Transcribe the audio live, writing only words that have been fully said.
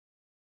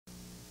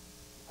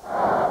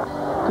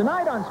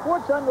Tonight on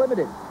Sports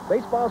Unlimited,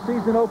 baseball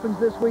season opens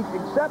this week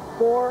except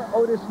for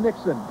Otis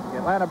Nixon. The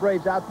Atlanta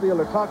Braves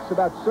outfielder talks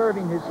about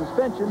serving his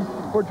suspension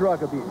for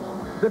drug abuse.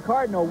 The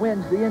Cardinal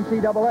wins the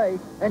NCAA,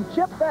 and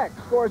Chip Beck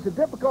scores a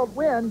difficult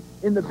win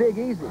in the Big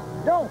Easy.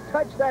 Don't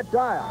touch that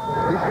dial.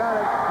 He's got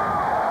it.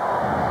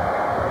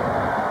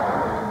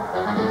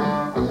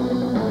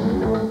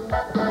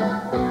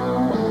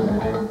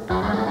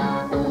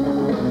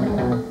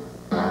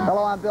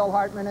 I'm Bill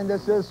Hartman, and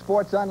this is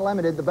Sports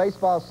Unlimited. The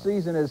baseball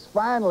season is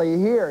finally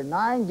here.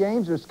 9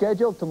 games are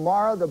scheduled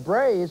tomorrow. The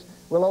Braves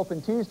will open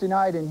Tuesday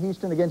night in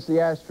Houston against the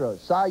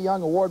Astros. Cy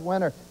Young Award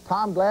winner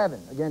Tom Glavine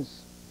against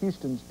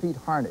Houston's Pete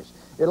Harnisch.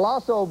 It'll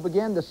also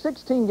begin the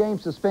 16-game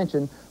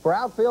suspension for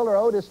outfielder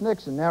Otis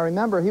Nixon. Now,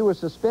 remember, he was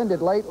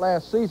suspended late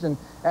last season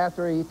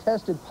after he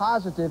tested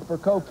positive for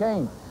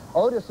cocaine.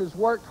 Otis has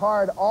worked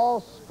hard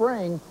all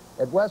spring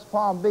at West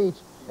Palm Beach,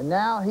 and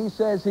now he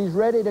says he's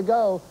ready to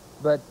go,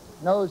 but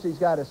knows he's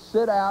got to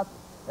sit out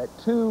at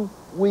 2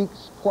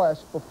 weeks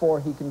plus before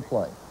he can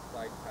play.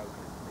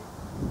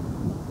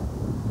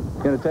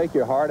 Going to take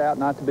your heart out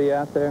not to be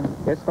out there?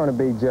 It's going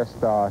to be just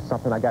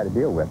something I got to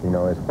deal with. You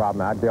know, it's a problem.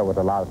 I deal with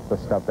a lot of the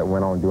stuff that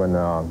went on during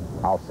the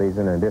off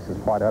season, and this is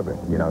part of it.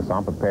 You know, so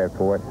I'm prepared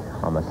for it.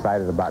 I'm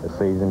excited about the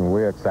season.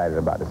 We're excited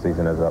about the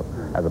season as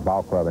a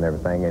ball club and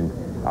everything. And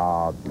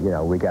you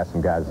know, we got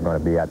some guys that's going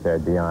to be out there,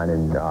 Dion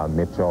and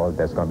Mitchell,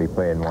 that's going to be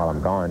playing while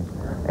I'm gone.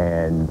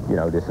 And, you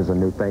know, this is a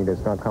new thing that's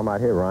going to come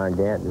out here. Ryan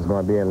Gant is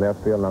going to be in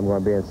left field, and I'm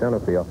going to be in center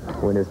field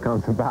when this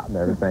comes about and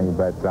everything.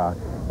 But,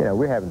 you know,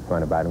 we're having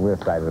fun about it. And we're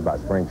excited about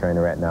spring training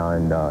right now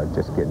and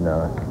just getting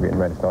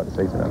ready to start the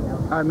season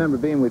up. I remember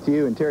being with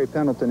you and Terry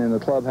Pendleton in the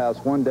clubhouse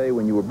one day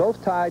when you were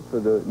both tied for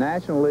the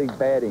National League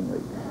Batting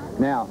League.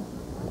 Now,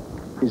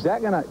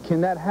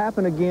 can that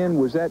happen again?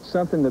 Was that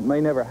something that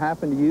may never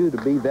happen to you, to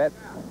be that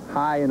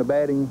high in a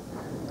batting?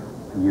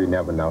 You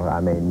never know. I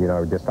mean, you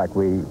know, just like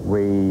we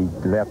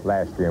left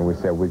last year and we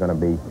said we're going to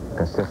be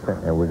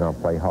consistent and we're going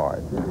to play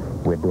hard.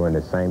 We're doing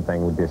the same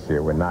thing with this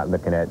year. We're not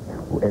looking at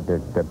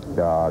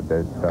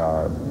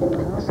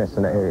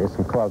Cincinnati. There's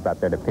some clubs out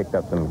there that picked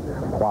up some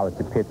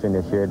quality pitching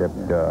this year.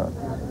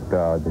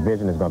 The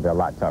division is going to be a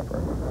lot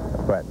tougher.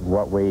 But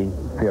what we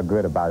feel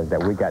good about is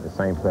that we got the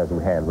same players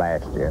we had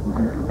last year,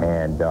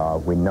 and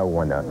we know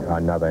one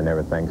another and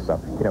everything.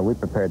 So, you know, we're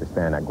prepared to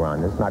stand that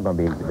ground. It's not going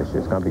to be easy this year.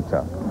 It's going to be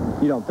tough.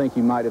 You don't think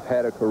you might have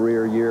had a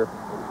career year?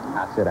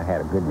 I said I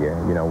had a good year.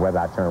 You know, whether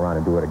I turn around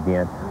and do it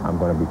again, I'm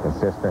going to be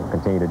consistent,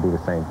 continue to do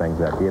the same things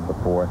that I did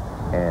before,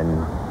 and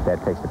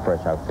that takes the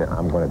pressure out. Saying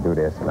I'm going to do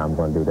this and I'm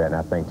going to do that. And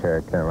I think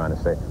Terry turned around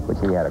and said, which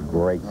he had a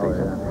great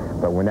season. Yeah.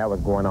 But when that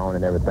was going on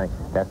and everything,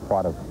 that's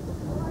part of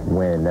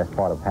winning. That's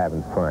part of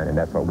having fun, and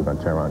that's what we're going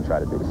to turn around and try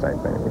to do the same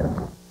thing again.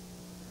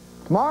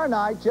 Tomorrow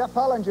night, Jeff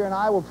Hullinger and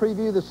I will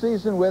preview the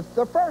season with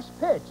the first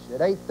pitch at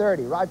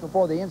 8:30, right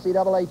before the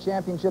NCAA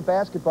championship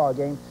basketball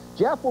game.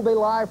 Jeff will be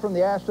live from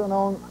the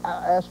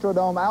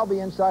Astrodome. I'll be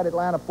inside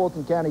Atlanta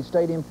Fulton County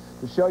Stadium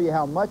to show you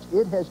how much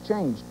it has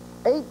changed.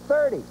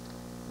 8:30,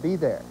 be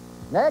there.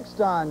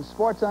 Next on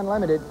Sports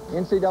Unlimited,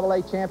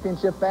 NCAA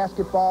championship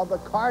basketball, the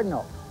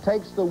Cardinal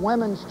takes the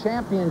women's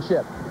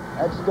championship.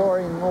 That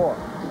story and more.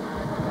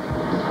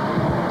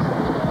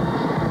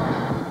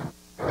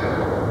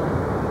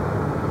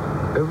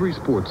 Every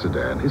sports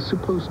sedan is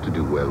supposed to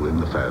do well in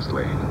the fast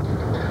lane.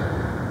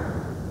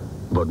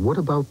 But what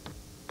about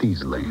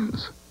these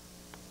lanes?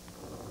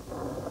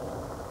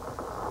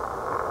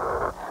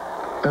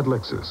 At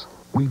Lexus,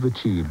 we've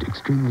achieved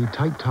extremely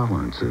tight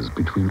tolerances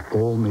between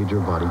all major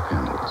body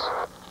panels.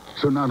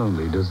 So not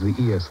only does the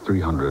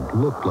ES300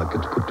 look like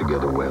it's put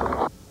together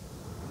well,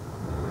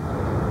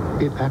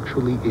 it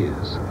actually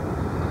is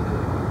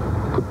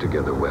put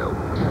together well.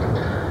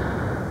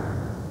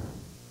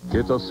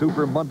 It's a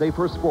Super Monday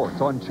for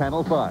sports on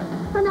Channel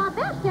 5. Well, now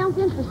that sounds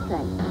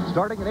interesting.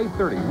 Starting at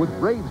 8:30 with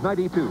Braves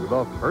 92,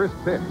 the first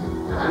pitch.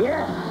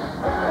 Yes!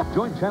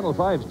 Join Channel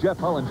 5's Jeff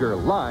Hullinger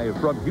live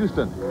from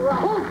Houston.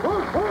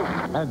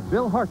 And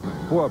Bill Hartman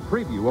for a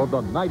preview of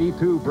the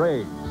 92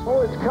 Braves.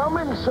 Oh, it's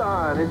coming,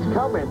 son. It's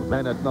coming.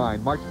 Then at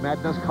 9, March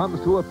Madness comes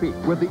to a peak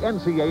with the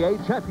NCAA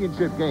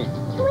championship game.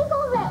 Can we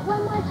go that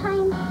one more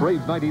time?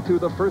 Braves 92,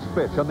 the first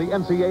pitch on the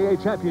NCAA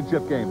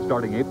championship game,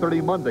 starting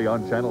 8:30 Monday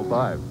on Channel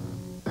 5.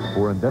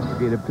 For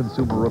investigative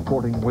consumer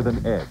reporting with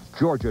an edge,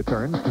 Georgia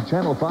turns to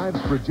Channel 5's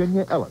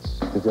Virginia Ellis.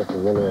 It's just a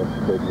really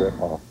big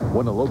rip-off.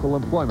 When a local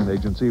employment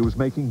agency was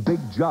making big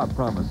job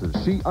promises,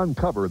 she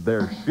uncovered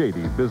their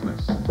shady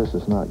business. This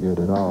is not good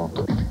at all.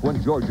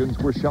 When Georgians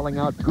were shelling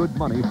out good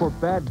money for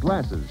bad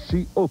glasses,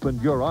 she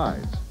opened your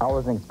eyes. I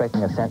wasn't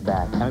expecting a cent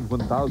back. And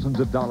when thousands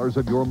of dollars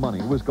of your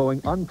money was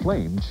going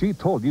unclaimed, she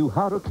told you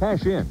how to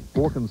cash in.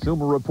 For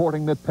consumer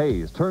reporting that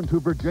pays, turn to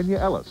Virginia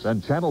Ellis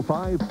and Channel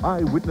 5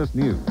 Eyewitness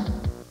News.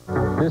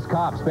 This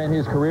cop spent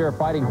his career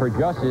fighting for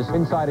justice.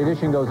 Inside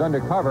Edition goes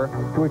undercover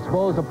to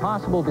expose a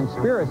possible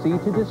conspiracy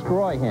to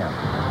destroy him.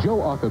 Joe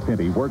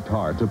Occhipinti worked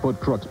hard to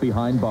put crooks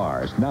behind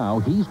bars. Now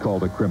he's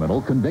called a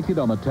criminal convicted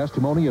on the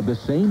testimony of the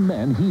same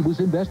men he was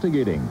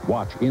investigating.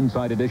 Watch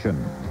Inside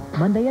Edition.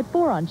 Monday at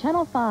 4 on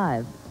Channel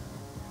 5.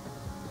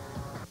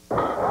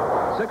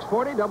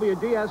 640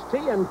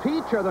 WGST and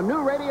Peach are the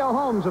new radio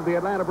homes of the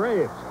Atlanta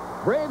Braves.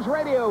 Braves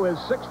Radio is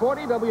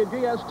 640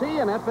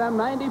 WGST and FM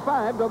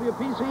 95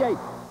 WPCH.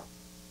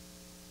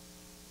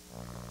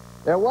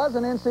 There was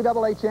an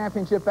NCAA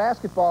championship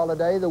basketball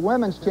today, the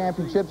women's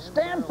championship.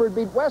 Stanford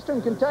beat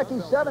Western Kentucky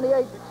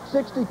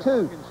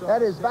 78-62.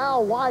 That is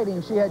Val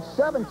Whiting. She had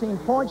 17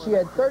 points. She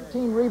had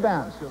 13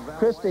 rebounds.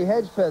 Christy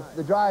Hedgepeth,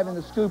 the drive and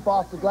the scoop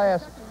off the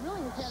glass.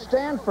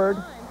 Stanford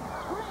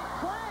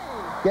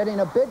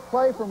getting a big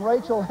play from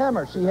Rachel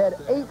Hemmer. She had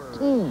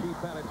 18.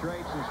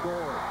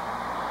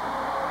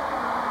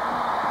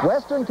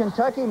 Western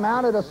Kentucky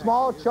mounted a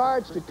small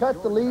charge to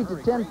cut the lead to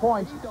 10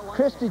 points.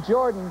 Christy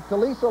Jordan,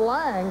 Talisa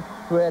Lang,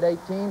 who had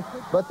 18,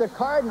 but the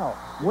Cardinal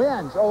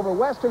wins over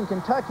Western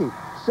Kentucky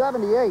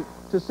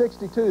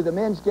 78-62. The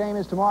men's game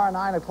is tomorrow,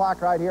 9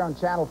 o'clock, right here on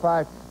Channel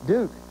 5.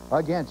 Duke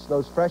against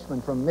those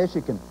freshmen from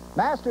Michigan.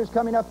 Masters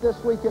coming up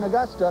this week in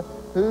Augusta.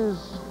 Who's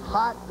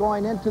hot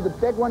going into the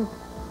big one?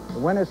 The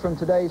winners from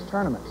today's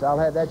tournaments. I'll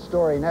have that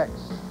story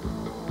next.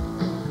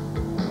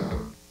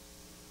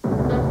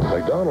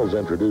 McDonald's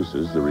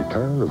introduces the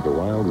return of the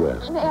Wild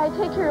West. May I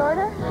take your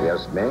order?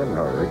 Yes, ma'am.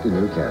 I reckon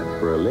you can.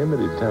 For a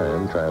limited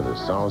time, try the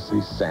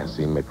saucy,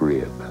 sassy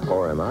McRib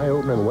or an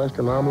eye-opening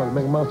Western omelet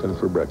McMuffin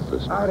for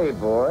breakfast. Howdy,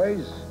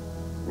 boys.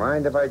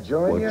 Mind if I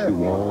join you? What you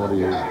want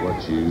is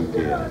what you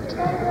get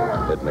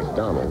at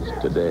McDonald's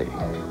today.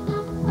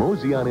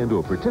 Mosey on into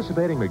a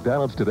participating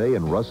McDonald's today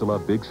and rustle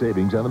up big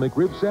savings on the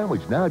McRib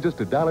sandwich, now just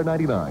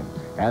 $1.99.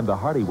 And the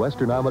hearty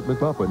Western omelet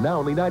McMuffin, now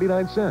only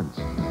 99 cents.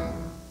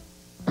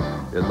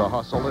 In the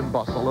hustle and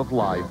bustle of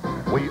life,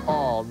 we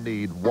all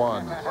need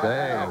one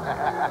thing.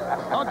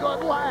 A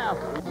good laugh.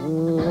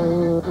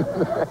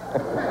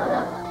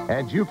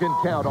 And you can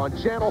count on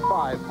Channel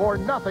 5 for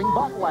nothing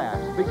but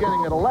laughs,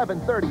 beginning at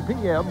 11:30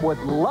 p.m. with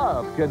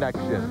Love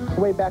Connection.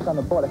 Way back on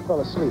the board, I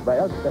fell asleep,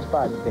 right? That's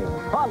Friday thing.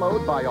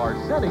 Followed by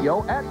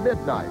Arsenio at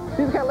midnight.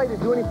 She's got lady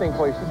to do anything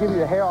for you. She'll give you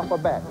the hair off her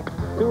back.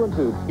 2 and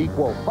 2.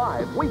 Equal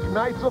 5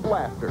 weeknights of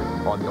laughter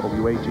on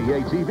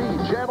WAGA TV,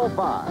 Channel 5.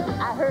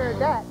 I heard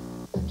that.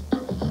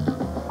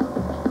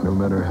 No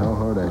matter how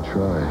hard I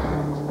tried,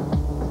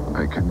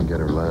 I couldn't get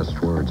her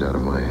last words out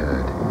of my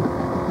head.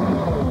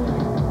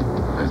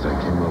 As I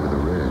came over the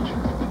ridge,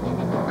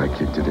 I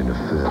kicked it in a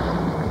fifth.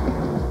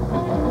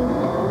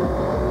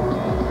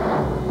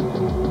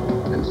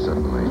 And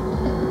suddenly,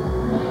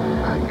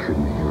 I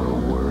couldn't hear a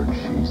word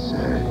she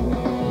said.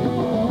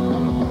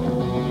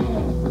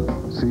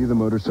 See the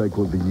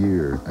motorcycle of the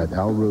year at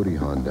Al Rodi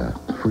Honda,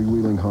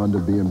 Freewheeling Honda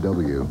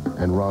BMW,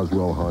 and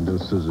Roswell Honda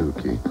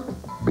Suzuki.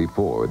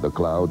 Before the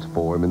clouds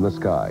form in the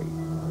sky,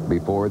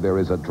 before there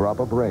is a drop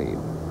of rain,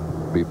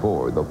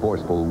 before the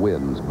forceful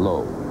winds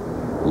blow,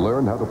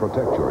 learn how to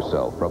protect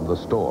yourself from the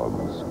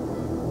storms.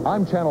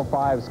 I'm Channel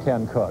 5's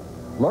Ken Cook.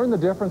 Learn the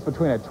difference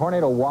between a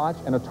tornado watch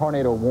and a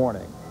tornado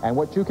warning, and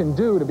what you can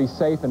do to be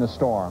safe in a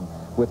storm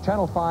with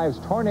Channel 5's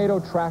Tornado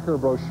Tracker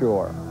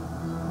brochure.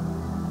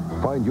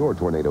 Find your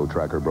Tornado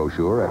Tracker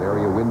brochure at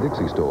area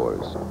Winn-Dixie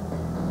stores.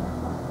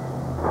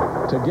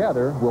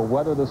 Together, we'll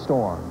weather the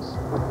storms.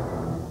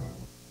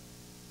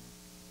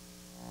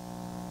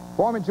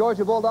 Former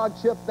Georgia Bulldog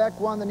Chip Beck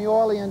won the New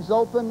Orleans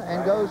Open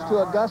and goes to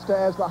Augusta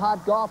as the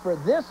hot golfer.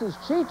 This is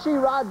Chichi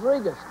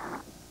Rodriguez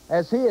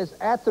as he is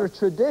at the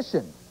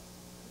Tradition,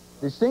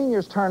 the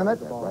seniors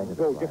tournament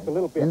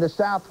in the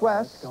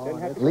Southwest.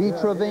 Lee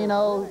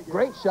Trevino,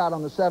 great shot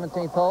on the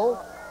 17th hole.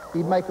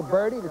 He'd make a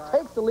birdie to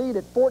take the lead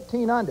at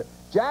 14 under.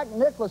 Jack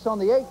Nicklaus on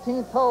the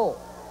 18th hole.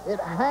 It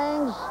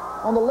hangs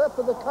on the lip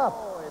of the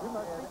cup.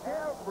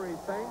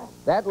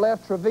 That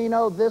left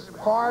Trevino this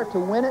par to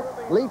win it.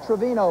 Lee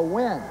Trevino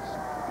wins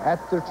at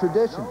the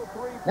Tradition.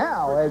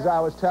 Now, as I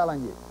was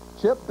telling you,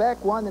 Chip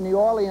Beck won the New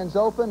Orleans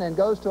Open and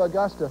goes to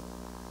Augusta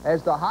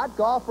as the hot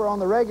golfer on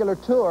the regular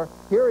tour.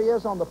 Here he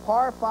is on the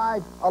par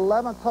 5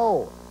 11th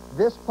hole.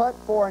 This putt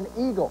for an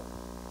eagle.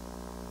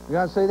 You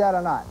going to see that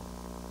or not?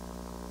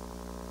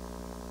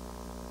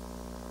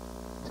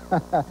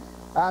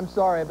 I'm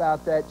sorry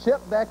about that. Chip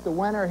Beck, the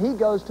winner, he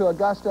goes to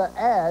Augusta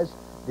as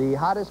the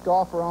hottest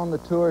golfer on the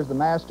tour as the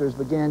Masters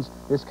begins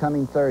this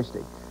coming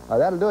Thursday.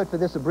 That'll do it for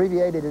this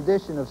abbreviated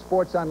edition of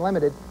Sports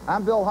Unlimited.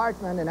 I'm Bill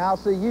Hartman, and I'll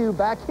see you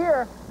back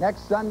here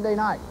next Sunday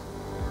night.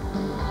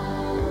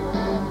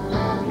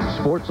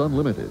 Sports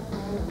Unlimited,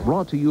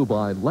 brought to you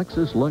by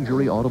Lexus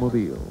Luxury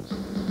Automobiles,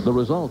 the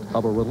result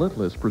of a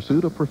relentless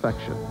pursuit of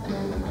perfection.